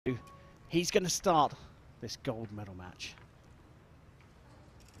He's going to start this gold medal match.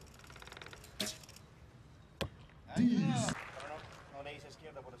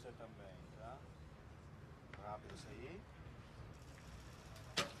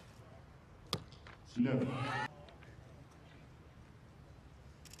 No.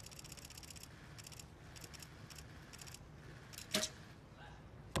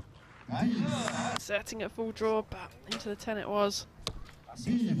 Setting at full draw, but into the 10 it was.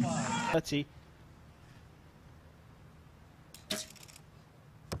 30.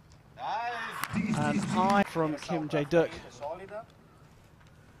 And high from Kim Jae-deok.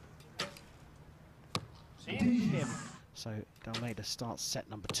 Kim. So Dalmeida starts set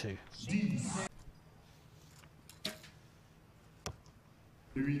number 2.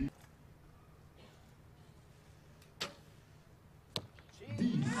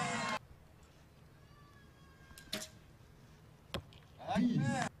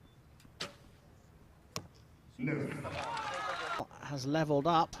 No. Has leveled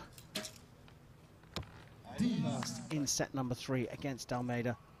up in set number 3 against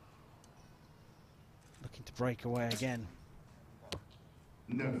Dalmeida. Looking to break away again.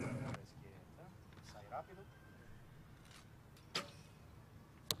 No.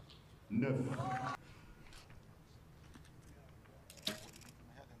 No.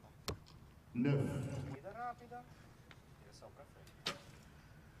 No.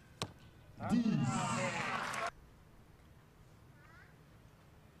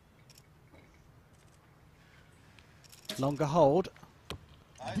 Longer hold.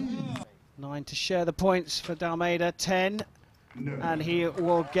 9 to share the points for Dalmeida. 10. No. And he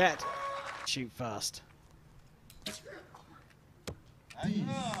will get shoot first.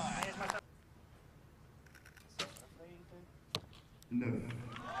 No.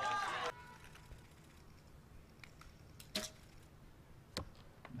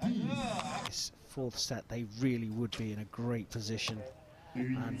 This fourth set, they really would be in a great position.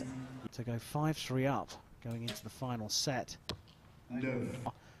 And to go 5-3 up going into the final set. No.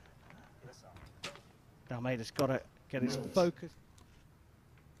 Dalmeida's got to get his focus.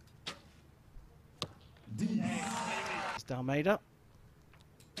 It's Dalmeida.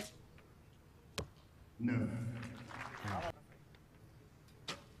 No.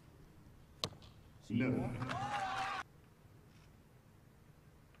 No.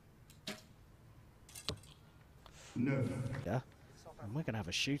 No. Yeah. And we're going to have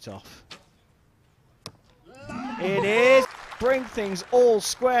a shoot-off. It is! Bring things all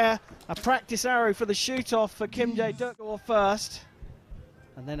square. A practice arrow for the shoot-off for Kim Jae-deok or first.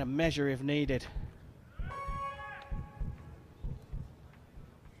 And then a measure if needed.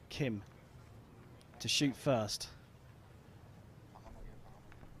 Kim to shoot first.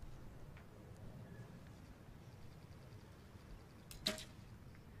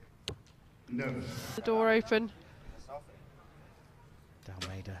 No. The door open.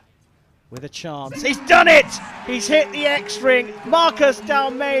 Dalmeida with a chance. He's done it! He's hit the X ring. Marcus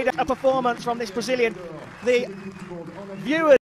Dalmeida, a performance from this Brazilian. The viewers